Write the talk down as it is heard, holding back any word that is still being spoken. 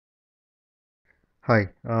Hi,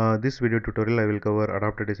 this video tutorial I will cover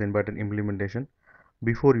adapter design pattern implementation.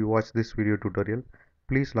 Before you watch this video tutorial,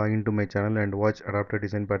 please log into my channel and watch adapter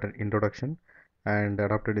design pattern introduction and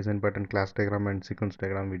adapter design pattern class diagram and sequence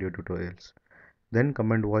diagram video tutorials. Then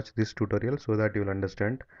come and watch this tutorial so that you will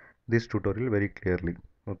understand this tutorial very clearly.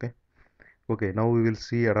 Okay, now we will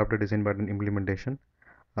see adapter design pattern implementation.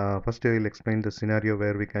 First I will explain the scenario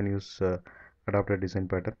where we can use adapter design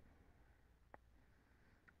pattern.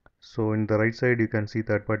 So in the right side you can see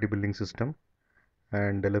third party building system,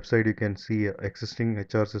 and the left side you can see existing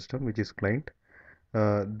HR system which is client.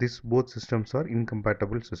 These both systems are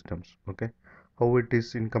incompatible systems. Okay, how it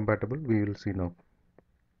is incompatible we will see now.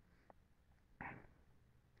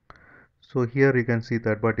 So here you can see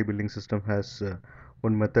third party building system has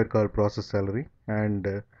one method called process salary, and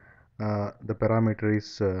the parameter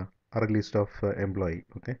is array list of employee.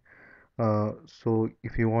 Okay, so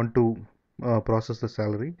if you want to process the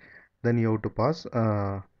salary, then you have to pass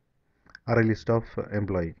array list of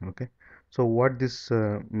employee. Okay, so what this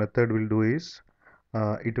method will do is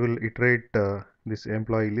it will iterate this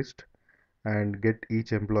employee list and get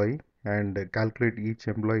each employee and calculate each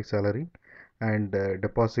employee salary and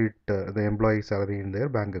deposit the employee salary in their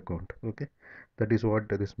bank account. Okay, that is what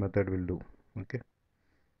this method will do. Okay,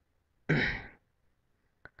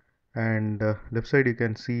 and left side you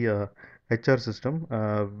can see HR system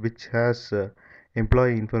which has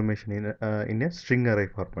employee information in a string array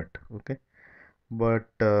format. Okay, but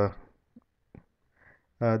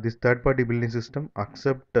this third party building system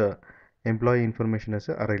accept employee information as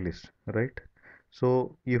a array list, right?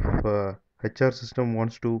 So if HR system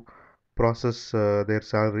wants to process their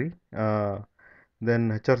salary,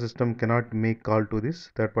 then HR system cannot make call to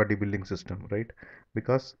this third party building system, right?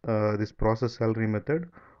 Because this process salary method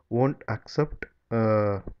won't accept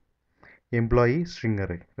employee string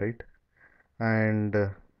array, right? And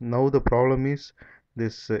now the problem is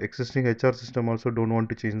this existing HR system also don't want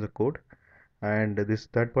to change the code, and this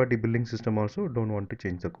third party building system also don't want to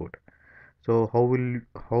change the code. So how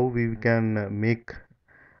we can make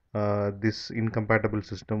this incompatible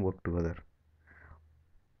system work together?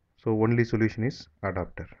 So only solution is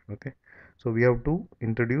adapter. Okay, so we have to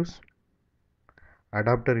introduce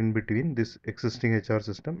adapter in between this existing HR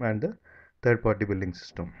system and the third party building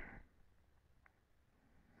system.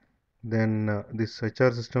 Then this HR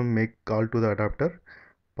system make call to the adapter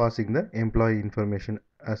passing the employee information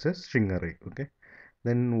as a string array. Okay,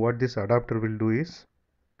 then what this adapter will do is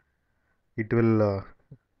it will uh,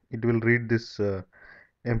 it will read this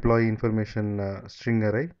employee information string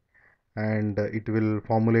array, and it will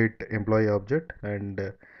formulate employee object, and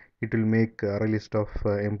it will make array list of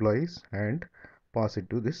employees and pass it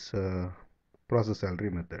to this process salary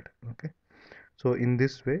method. Okay, so in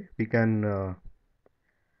this way we can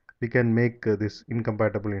make this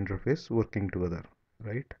incompatible interface working together,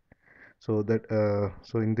 right? So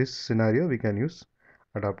in this scenario we can use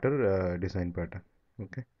adapter design pattern.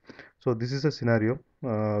 Okay, so this is a scenario.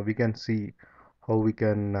 We can see how we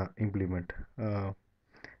can implement.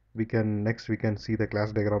 We can see the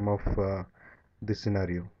class diagram of this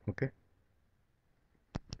scenario.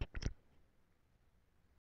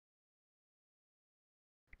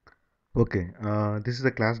 Okay, this is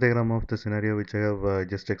the class diagram of the scenario which I have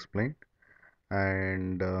just explained,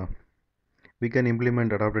 and we can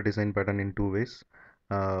implement adapter design pattern in two ways.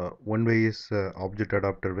 One way is object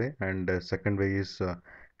adapter way, and second way is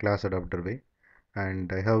class adapter way.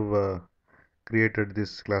 And I have created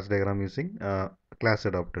this class diagram using class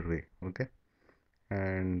adapter way. Okay,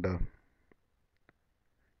 and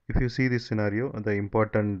if you see this scenario, the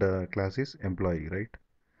important class is employee, right?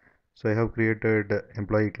 So I have created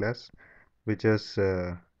employee class which has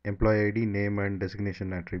employee ID, name and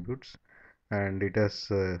designation attributes, and it has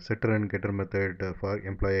setter and getter method for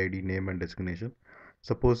employee ID, name and designation.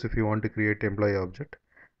 Suppose if you want to create employee object,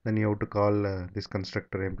 then you have to call this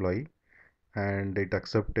constructor employee, and it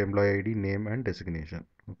accept employee ID, name and designation.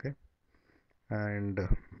 Okay, and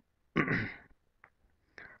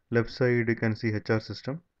left side you can see HR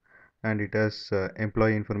system, and it has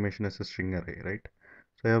employee information as a string array, right?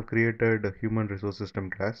 So I have created a human resource system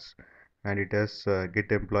class, and it has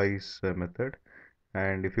get employees method,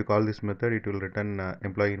 and if you call this method it will return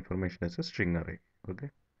employee information as a string array.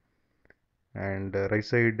 Okay, and right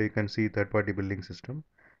side you can see third party building system,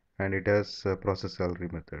 and it has process salary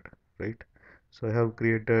method, right? So I have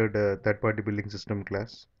created third party building system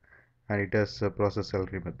class, and it has process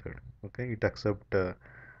salary method. Okay, it accept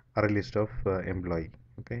array list of employee.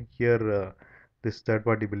 Okay, here this third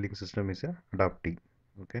party building system is a adaptee.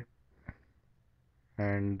 Okay,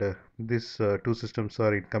 and these two systems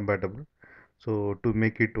are incompatible, so to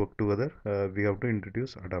make it work together we have to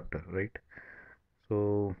introduce adapter, right?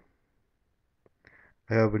 So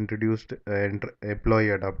I have introduced an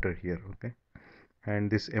employee adapter here. Okay, and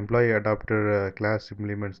this employee adapter class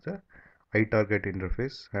implements the iTarget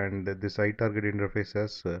interface, and this iTarget interface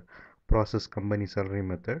has process company salary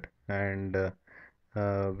method, and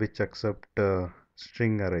which accept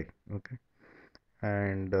string array. Okay,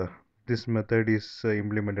 and this method is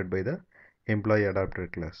implemented by the employee adapter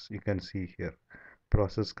class. You can see here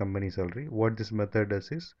process company salary. What this method does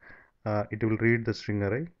is it will read the string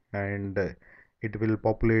array, and it will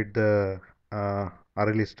populate the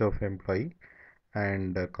array list of employee,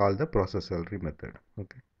 and call the process salary method.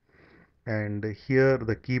 Okay, and here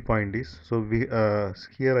the key point is, so we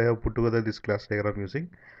here I have put together this class diagram using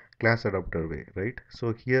class adapter way, right?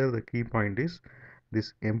 So here the key point is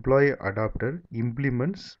this employee adapter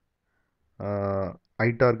implements uh,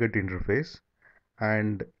 iTarget interface,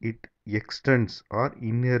 and it extends or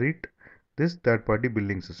inherit this third party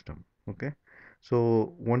billing system. Okay,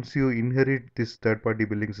 so once you inherit this third party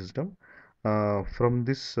billing system from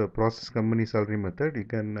this process company salary method, you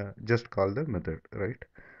can just call the method, right?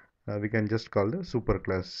 We can just call the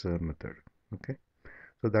superclass method. Okay,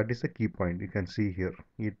 so that is the key point. You can see here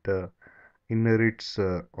it inherits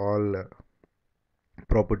all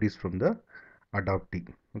properties from the adaptee.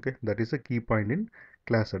 Okay, that is a key point in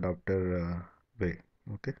class adapter way.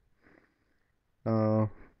 Okay, uh,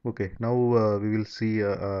 okay, now we will see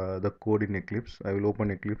the code in Eclipse. I will open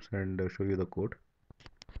Eclipse and show you the code.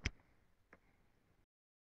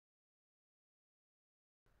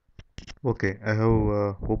 Okay, I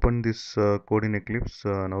have opened this code in Eclipse.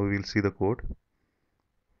 Now we will see the code.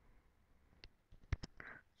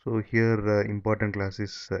 So here important class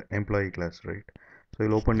is employee class, right? So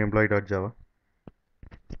I'll open employee.java.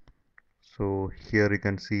 So here you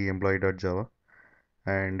can see employee.java,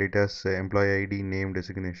 and it has employee ID, name,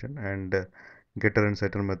 designation, and getter and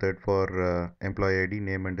setter method for employee ID,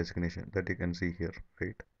 name, and designation, that you can see here,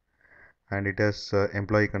 right? And it has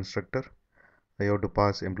employee constructor. I have to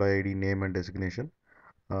pass employee ID, name, and designation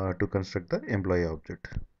to construct the employee object.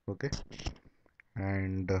 Okay,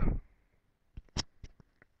 and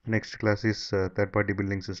next class is third party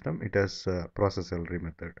billing system. It has process salary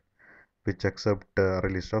method, which accept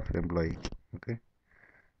array list of employee. Okay,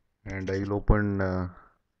 and I will open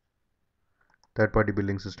third party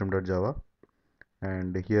billing system.java,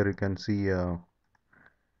 and here you can see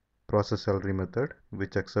process salary method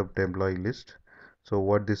which accept employee list. So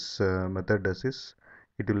what this method does is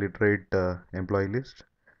it will iterate employee list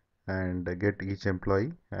and get each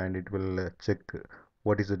employee, and it will check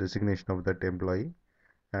what is the designation of that employee,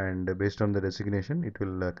 and based on the designation it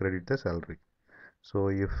will credit the salary. So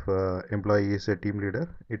if employee is a team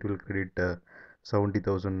leader, it will credit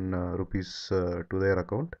 70,000 rupees to their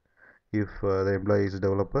account. If the employee is a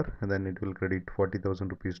developer, then it will credit 40,000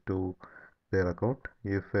 rupees to their account.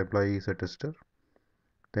 If employee is a tester,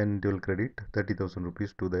 then it will credit 30,000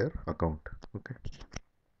 rupees to their account. Okay,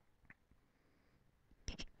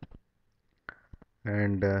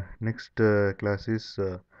 and next class is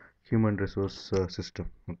human resource system.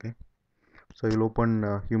 Okay, so you will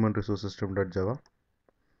open human resource system.java,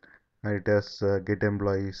 and it has get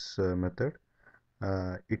employees method.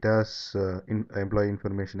 It has employee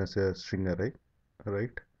information as a string array,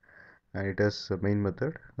 right? And it has a main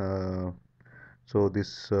method. So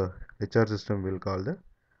this HR system will call the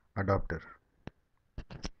adapter.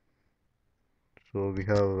 So we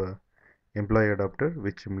have employee adapter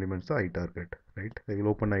which implements the iTarget, right? I will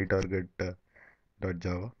open iTarget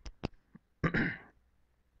 .java.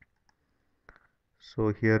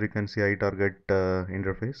 So here you can see iTarget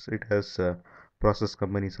interface. It has process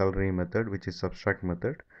company salary method, which is subtract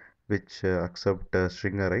method, which accept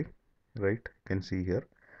string array, right? You can see here,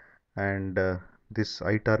 and this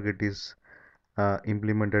iTarget is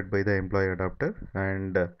implemented by the employee adapter,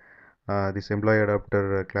 and this employee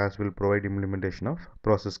adapter class will provide implementation of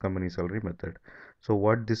process company salary method. So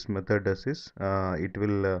what this method does is it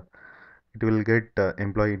will get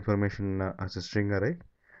employee information as a string array,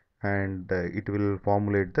 and it will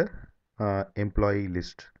formulate the employee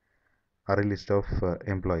list, array list of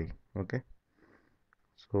employee. Okay,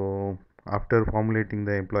 so after formulating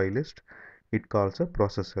the employee list, it calls a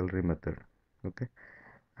process salary method. Okay,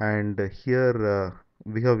 and here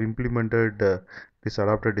we have implemented this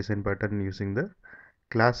adapter design pattern using the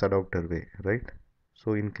class adapter way, right?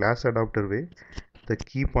 So in class adapter way, the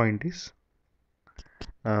key point is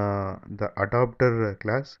the adapter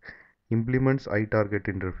class implements iTarget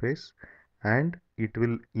interface, and it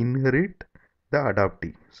will inherit the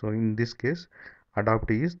adaptee. So in this case,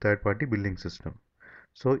 adaptee is third party billing system.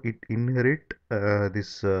 So it inherit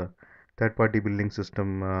this third party billing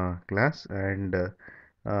system class, and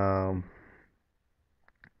um,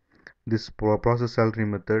 This process salary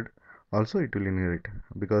method also it will inherit,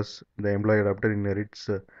 because the employee adapter inherits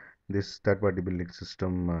this third party building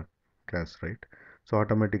system class, right? So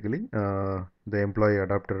automatically the employee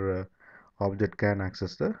adapter object can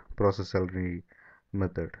access the process salary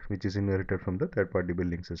method, which is inherited from the third party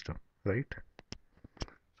building system, right?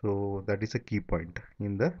 So that is a key point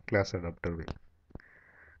in the class adapter way.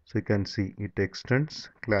 So you can see it extends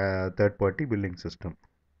third party building system.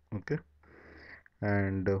 Okay,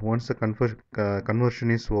 and once the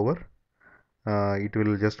conversion is over, it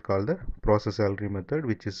will just call the process salary method,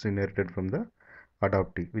 which is inherited from the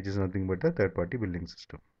Adaptee, which is nothing but the third party building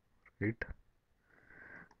system, right?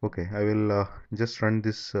 Okay, I will just run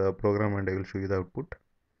this program and I will show you the output.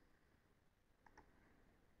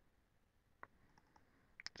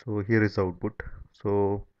 So here is the output.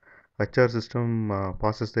 So HR system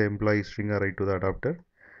passes the employee string array to the adapter.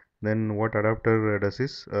 Then what adapter does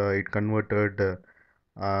is it converted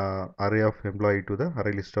array of employee to the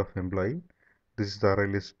array list of employee. This is the array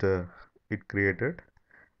list it created,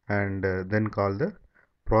 and then call the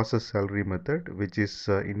process salary method, which is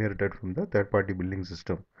inherited from the third party billing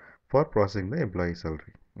system for processing the employee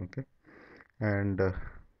salary. Okay, and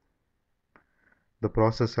the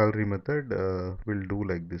process salary method will do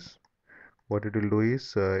like this. What it will do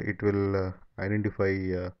is it will identify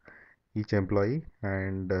each employee,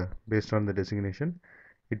 and based on the designation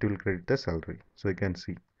it will credit the salary. So you can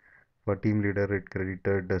see for team leader it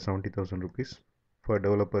credited 70,000 rupees, for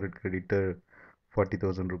developer it credited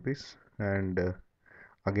 40,000 rupees, and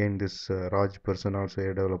again this Raj person also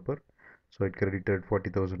a developer, so it credited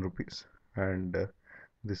 40,000 rupees, and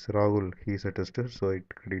this Rahul he is a tester, so it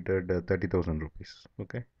credited 30,000 rupees.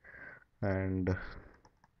 Okay, and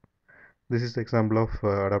this is the example of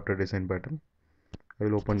adapter design pattern. I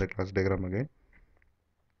will open the class diagram again.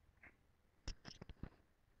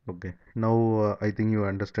 Okay, now I think you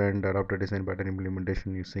understand adapter design pattern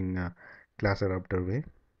implementation using class adapter way,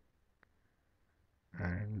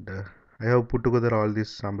 and I have put together all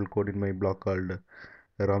this sample code in my blog called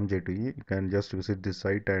RAMJ2E. You can just visit this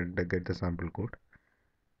site and get the sample code.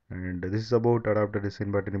 And this is about adapter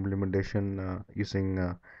design pattern implementation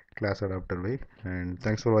using class adapter way. And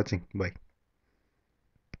thanks for watching. Bye.